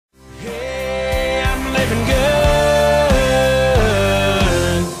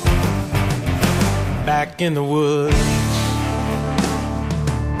back in the woods.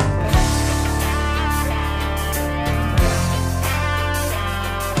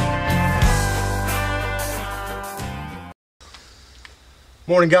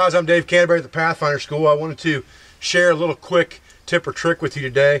 Morning guys, I'm Dave Canterbury at the Pathfinder School. I wanted to share a little quick tip or trick with you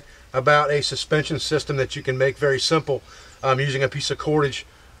today about a suspension system that you can make very simple using a piece of cordage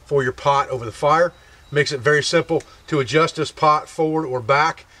for your pot over the fire. Makes it very simple to adjust this pot forward or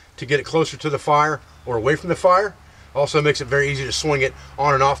back to get it closer to the fire or away from the fire. Also makes it very easy to swing it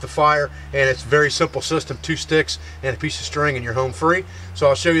on and off the fire, and it's a very simple system, 2 sticks and a piece of string and you're home free. So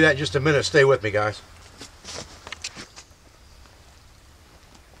I'll show you that in just a minute. Stay with me guys.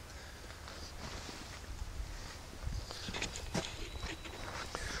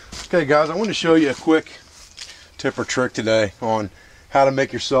 Okay guys, I want to show you a quick tip or trick today on how to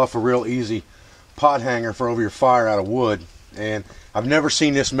make yourself a real easy pot hanger for over your fire out of wood. And I've never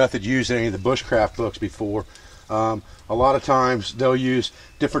seen this method used in any of the bushcraft books before. A lot of times they'll use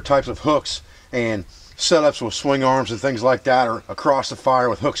different types of hooks and setups with swing arms and things like that, or across the fire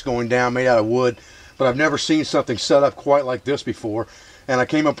with hooks going down made out of wood. But I've never seen something set up quite like this before. And I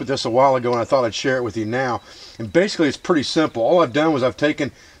came up with this a while ago and I thought I'd share it with you now. And basically it's pretty simple. All I've done was I've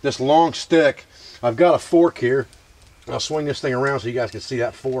taken this long stick. I've got a fork here. I'll swing this thing around so you guys can see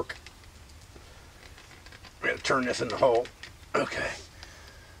that fork. I'm going to turn this in the hole. Okay.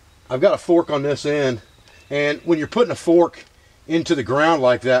 I've got a fork on this end. And when you're putting a fork into the ground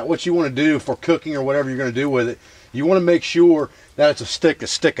like that, what you want to do for cooking or whatever you're going to do with it, you want to make sure that it's a stick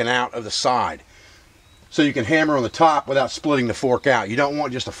that's sticking out of the side, so you can hammer on the top without splitting the fork out. You don't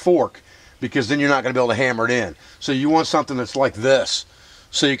want just a fork, because then you're not going to be able to hammer it in. So you want something that's like this,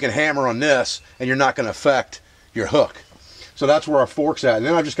 so you can hammer on this and you're not going to affect your hook. So that's where our fork's at. And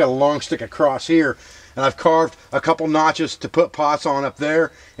then I've just got a long stick across here, and I've carved a couple notches to put pots on up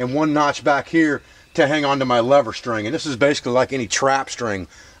there, and 1 notch back here to hang onto my lever string. And this is basically like any trap string,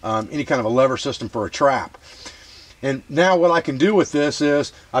 any kind of a lever system for a trap. And now what I can do with this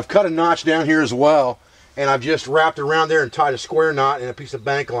is I've cut a notch down here as well, and I've just wrapped around there and tied a square knot in a piece of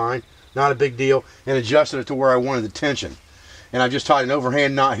bank line, not a big deal, and adjusted it to where I wanted the tension. And I've just tied an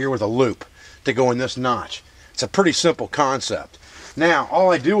overhand knot here with a loop to go in this notch. It's a pretty simple concept. Now,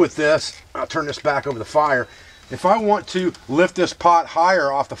 all I do with this, I'll turn this back over the fire. If I want to lift this pot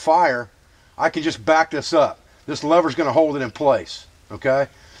higher off the fire, I can just back this up. This lever's going to hold it in place, okay?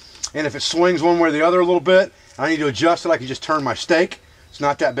 And if it swings one way or the other a little bit, I need to adjust it, I can just turn my stake. It's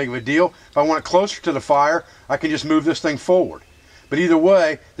not that big of a deal. If I want it closer to the fire, I can just move this thing forward. But either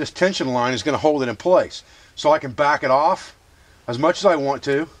way, this tension line is going to hold it in place. So I can back it off as much as I want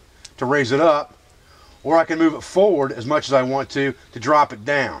to raise it up, or I can move it forward as much as I want to drop it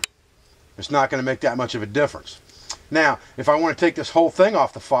down. It's not going to make that much of a difference. Now, if I want to take this whole thing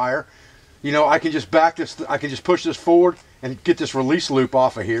off the fire, you know, I can just back this, I can just push this forward and get this release loop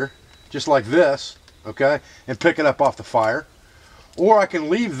off of here, just like this, okay, and pick it up off the fire. Or I can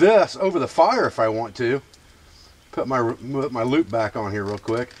leave this over the fire if I want to. Put my loop back on here real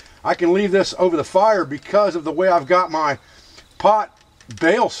quick. I can leave this over the fire because of the way I've got my pot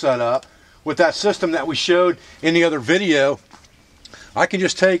bail set up with that system that we showed in the other video. I can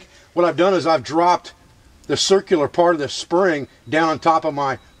just take, what I've done is I've dropped the circular part of the spring down on top of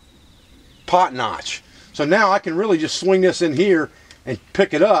my pot notch. So now I can really just swing this in here and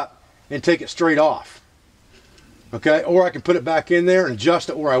pick it up and take it straight off. Okay, or I can put it back in there and adjust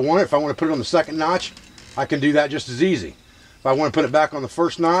it where I want it. If I want to put it on the second notch, I can do that just as easy. If I want to put it back on the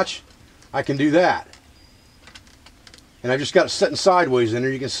first notch, I can do that. And I've just got it sitting sideways in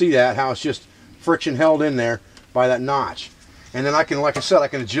there. You can see that, how it's just friction held in there by that notch. And then I can, like I said, I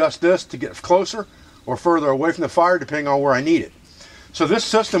can adjust this to get closer or further away from the fire depending on where I need it. So this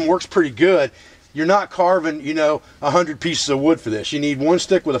system works pretty good. You're not carving, you know, 100 pieces of wood for this. You need 1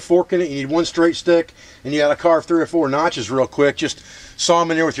 stick with a fork in it. You need 1 straight stick, and you got to carve 3 or 4 notches real quick. Just saw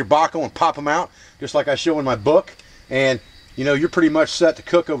them in there with your baco and pop them out, just like I show in my book. And you know, you're pretty much set to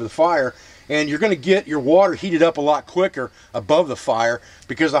cook over the fire. And you're going to get your water heated up a lot quicker above the fire,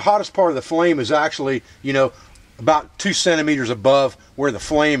 because the hottest part of the flame is actually, you know, about 2 centimeters above where the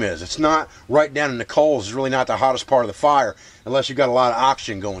flame is. It's not right down in the coals. It's really not the hottest part of the fire unless you've got a lot of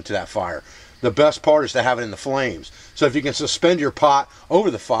oxygen going to that fire. The best part is to have it in the flames. So if you can suspend your pot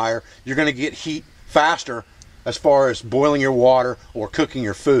over the fire, you're going to get heat faster as far as boiling your water or cooking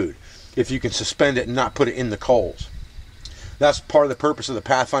your food, if you can suspend it and not put it in the coals. That's part of the purpose of the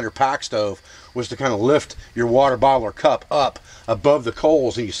Pathfinder pack stove, was to kind of lift your water bottle or cup up above the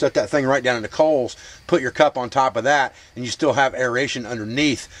coals, and you set that thing right down in the coals, put your cup on top of that, and you still have aeration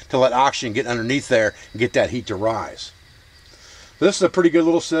underneath to let oxygen get underneath there and get that heat to rise. this is a pretty good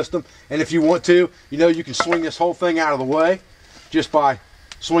little system. And if you want to, you know, you can swing this whole thing out of the way just by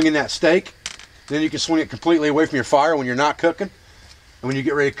swinging that stake. Then you can swing it completely away from your fire when you're not cooking. And when you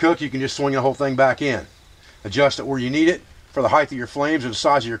get ready to cook, you can just swing the whole thing back in. Adjust it where you need it for the height of your flames or the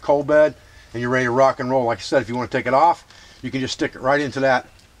size of your coal bed, and you're ready to rock and roll. Like I said, if you want to take it off, you can just stick it right into that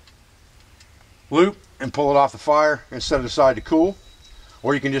loop and pull it off the fire and set it aside to cool.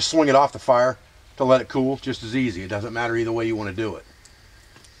 Or you can just swing it off the fire to let it cool just as easy. It doesn't matter either way you want to do it.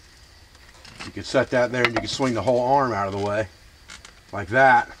 You can set that there and you can swing the whole arm out of the way like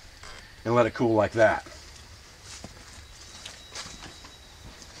that and let it cool like that.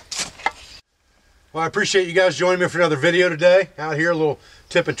 Well, I appreciate you guys joining me for another video today. Out here, a little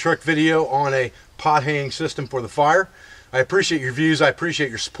tip and trick video on a pot hanging system for the fire. I appreciate your views. I appreciate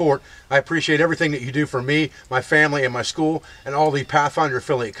your support. I appreciate everything that you do for me, my family, and my school, and all the Pathfinder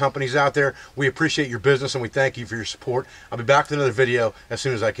affiliate companies out there. We appreciate your business and we thank you for your support. I'll be back with another video as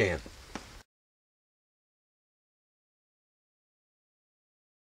soon as I can.